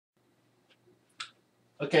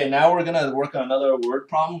Okay, now we're gonna work on another word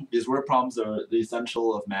problem. These word problems are the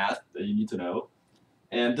essential of math that you need to know.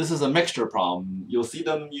 And this is a mixture problem. You'll see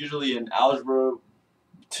them usually in Algebra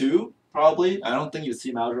 2, probably. I don't think you see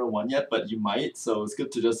them in Algebra 1 yet, but you might, so it's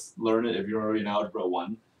good to just learn it if you're already in Algebra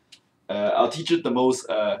 1. I'll teach it the most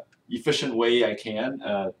efficient way I can.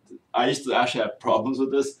 I used to actually have problems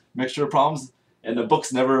with this mixture problems, and the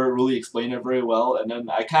books never really explained it very well. And then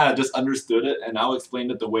I kind of just understood it, and I'll explain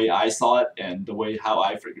it the way I saw it and the way how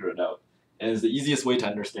I figure it out. And it's the easiest way to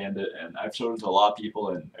understand it. And I've shown it to a lot of people,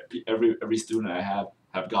 and every student I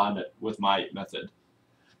have gotten it with my method.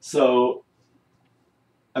 So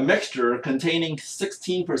a mixture containing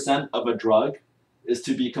 16% of a drug is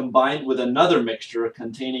to be combined with another mixture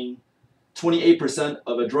containing 28%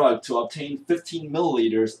 of a drug to obtain 15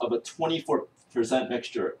 milliliters of a 24%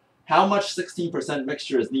 mixture. How much 16%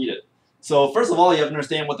 mixture is needed? So first of all, you have to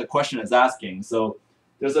understand what the question is asking. So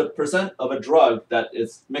there's a percent of a drug that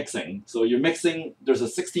is mixing. So you're mixing, there's a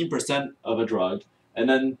 16% of a drug, and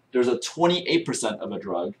then there's a 28% of a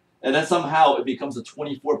drug, and then somehow it becomes a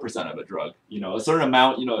 24% of a drug. You know, a certain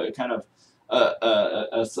amount, you know, it kind of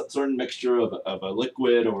a certain mixture of a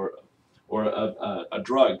liquid or a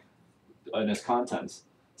drug and its contents.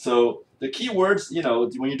 So the keywords, you know,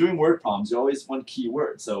 when you're doing word problems, you always want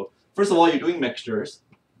keywords. So first of all, you're doing mixtures.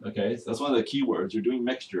 Okay, so that's one of the keywords. You're doing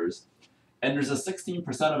mixtures, and there's a 16%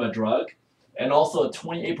 of a drug, and also a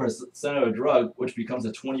 28% of a drug, which becomes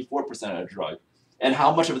a 24% of a drug. And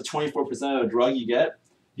how much of the 24% of a drug you get?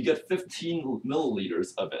 You get 15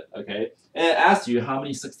 milliliters of it. Okay, and it asks you how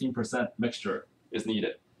many 16% mixture is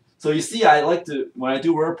needed. So you see, I like to, when I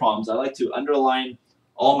do word problems, I like to underline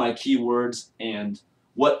all my keywords and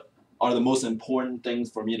what are the most important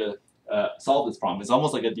things for me to solve this problem. It's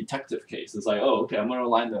almost like a detective case. It's like, oh, okay, I'm going to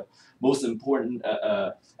align the most important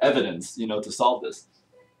evidence, you know, to solve this.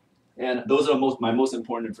 And those are my most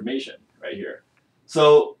important information right here.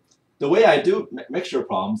 So the way I do mixture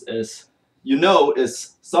problems is, you know,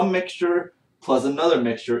 is some mixture plus another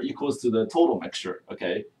mixture equals to the total mixture,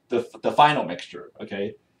 okay? The final mixture,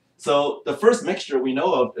 okay? So the first mixture we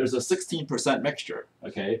know of, there's a 16% mixture,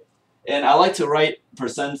 okay? And I like to write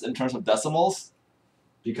percents in terms of decimals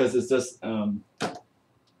because it's just,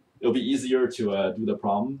 it'll be easier to do the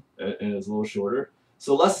problem and it's a little shorter.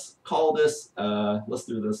 So let's call this, let's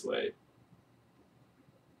do it this way.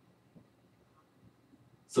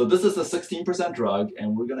 So this is a 16% drug,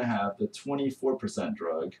 and we're going to have the 24%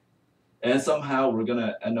 drug. And somehow we're going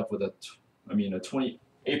to end up with a 28%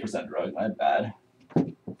 drug, my bad.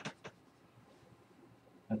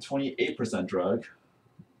 A 28% drug.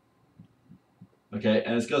 Okay,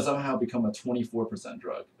 and it's going to somehow become a 24%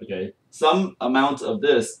 drug. Okay, some amount of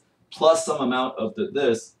this plus some amount of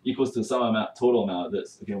this equals to some amount, total amount of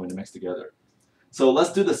this. Okay, when they're mixed together. So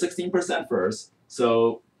let's do the 16% first.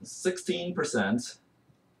 So 16%,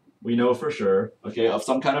 we know for sure, okay, of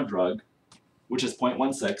some kind of drug, which is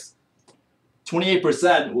 0.16.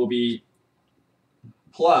 28% will be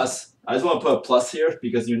plus. I just want to put a plus here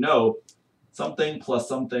because you know something plus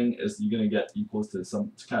something is you're going to get equals to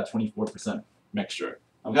some kind of 24% mixture.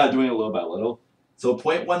 I'm kind of doing it little by little. So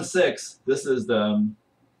 0.16, this is the,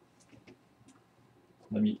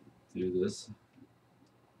 let me do this.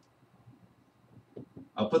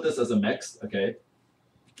 I'll put this as a mix, okay?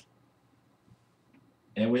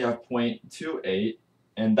 And we have 0.28,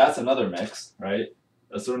 and that's another mix, right?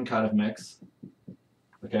 A certain kind of mix,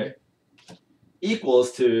 okay?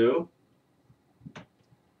 Equals to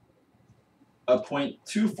a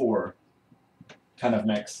 0.24 kind of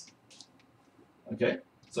mix, okay?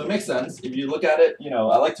 So it makes sense. If you look at it, you know,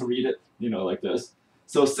 I like to read it, you know, like this.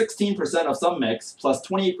 So 16% of some mix plus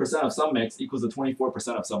 28% of some mix equals to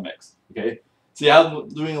 24% of some mix, okay? See how I'm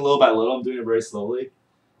doing it little by little, I'm doing it very slowly.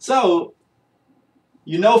 So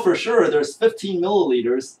you know for sure there's 15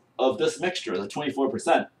 milliliters of this mixture, the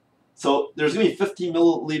 24%. So there's going to be 15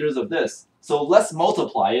 milliliters of this. So let's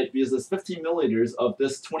multiply it because there's 15 milliliters of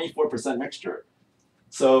this 24% mixture.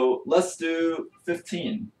 So let's do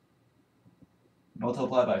 15.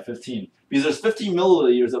 Multiply by 15. Because there's 15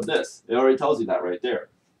 milliliters of this. It already tells you that right there.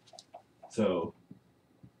 So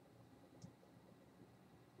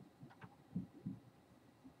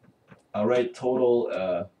I'll write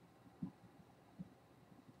total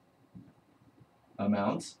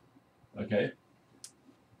amount, okay?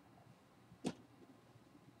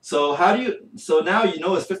 So how do you, so now you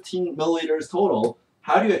know it's 15 milliliters total.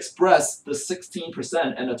 How do you express the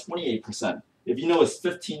 16% and the 28% if you know it's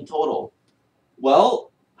 15 total?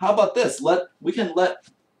 Well, how about this? We can let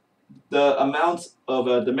the amount of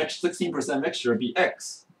the 16% mixture be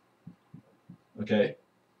x, okay?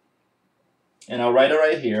 And I'll write it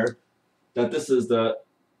right here that this is the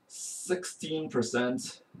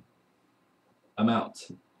 16%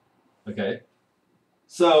 amount. Okay?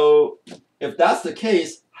 So if that's the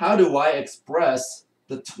case, how do I express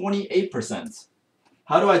the 28%?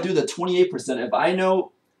 How do I do the 28% if I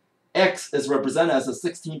know X is represented as a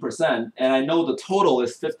 16% and I know the total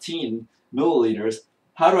is 15 milliliters?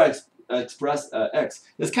 How do I express X?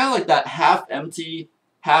 It's kind of like that half empty,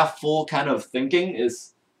 half full kind of thinking.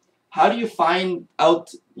 Is how do you find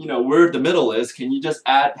out, where the middle is? Can you just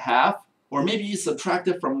add half, or maybe you subtract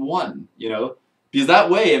it from 1? Because that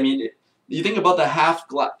way, I mean, you think about the half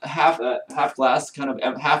glass kind of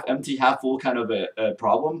half empty, half full kind of a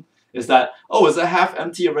problem. Is that, oh, is it half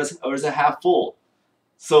empty or is it half full?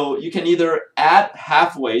 So you can either add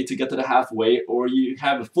halfway to get to the halfway, or you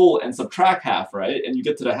have a full and subtract half, right? And you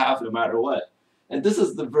get to the half no matter what. And this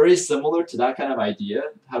is very similar to that kind of idea,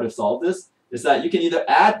 how to solve this, is that you can either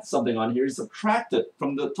add something on here, subtract it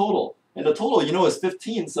from the total. And the total, is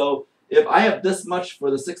 15. So if I have this much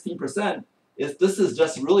for the 16%, this is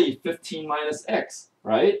just really 15 minus x,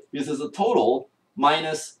 right? Because it's a total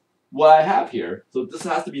minus what I have here. So this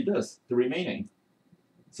has to be this, the remaining.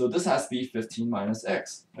 So this has to be 15 minus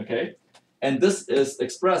x, okay? And this is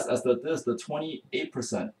expressed as the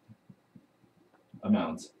 28%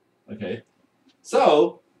 amount, okay?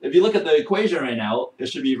 So if you look at the equation right now, it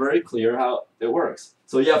should be very clear how it works.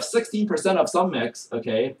 So you have 16% of some mix,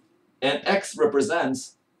 okay? And x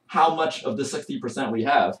represents how much of the 60% we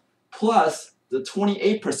have, plus the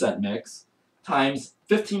 28% mix times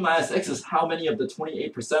 15 minus x is how many of the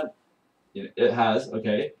 28% it has,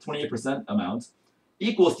 okay? 28% amount.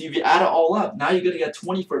 Equals to, if you add it all up, now you're going to get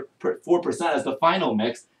 24% as the final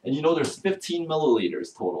mix, and there's 15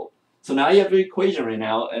 milliliters total. So now you have the equation right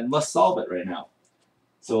now, and let's solve it right now.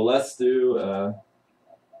 So let's do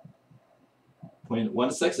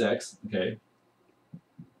 0.16x, okay?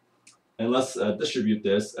 And let's distribute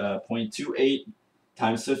this. 0.28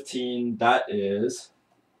 times 15, that is,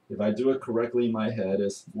 if I do it correctly in my head,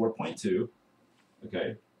 is 4.2,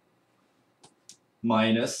 okay?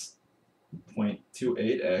 Minus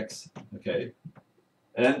 0.28x, okay?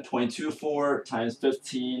 And then 0.24 times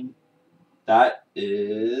 15, that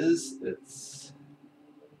is,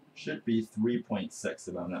 should be 3.6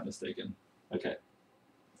 if I'm not mistaken. Okay.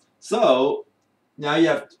 So now you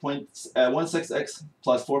have 0.16x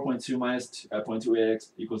plus 4.2 minus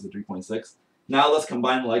 0.28x equals to 3.6. Now let's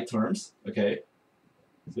combine like terms, okay?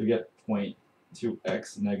 So you get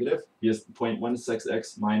 0.2x negative, because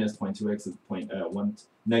 0.16x minus 0.2x is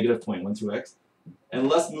negative 0.12x. And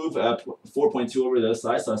let's move 4.2 over this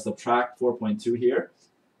side, so I subtract 4.2 here,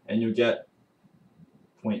 and you get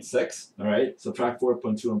 0.6, all right? Subtract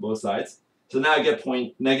 4.2 on both sides. So now I get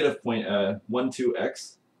negative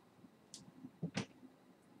 0.12x.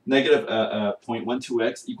 Negative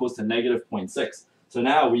 0.12x equals to negative 0.6. So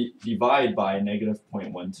now we divide by negative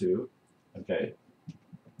 0.12, okay?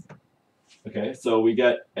 Okay, so we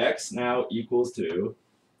get x now equals to,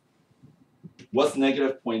 what's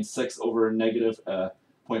negative 0.6 over negative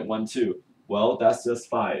 0.12? Well, that's just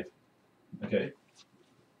 5, okay?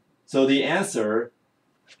 So the answer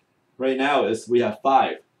right now is we have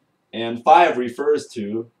 5. And 5 refers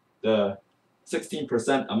to the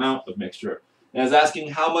 16% amount of mixture. And it's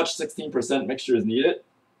asking how much 16% mixture is needed.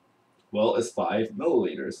 Well, it's 5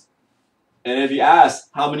 milliliters. And if you ask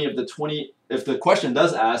how many of the if the question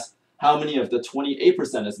does ask how many of the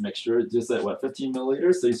 28% is mixture, just say, what, 15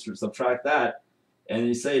 milliliters? So you subtract that, and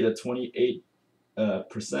you say the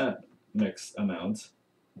 28% mix amount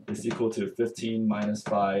is equal to 15 minus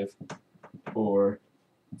 5, or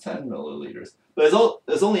 10 milliliters. But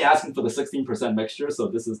it's only asking for the 16% mixture, so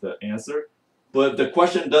this is the answer. But the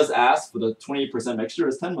question does ask for the 28% mixture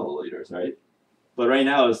is 10 milliliters, right? But right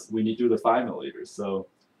now we need to do the 5 milliliters. So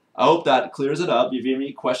I hope that clears it up. If you have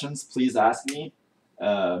any questions, please ask me.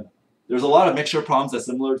 There's a lot of mixture problems that's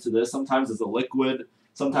similar to this. Sometimes it's a liquid.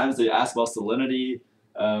 Sometimes they ask about salinity.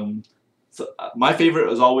 My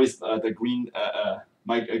favorite is always the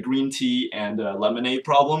green tea and lemonade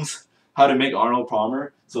problems. How to make Arnold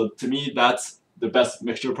Palmer. So to me, that's the best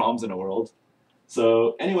mixture problems in the world.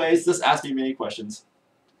 So anyways, just ask me many questions.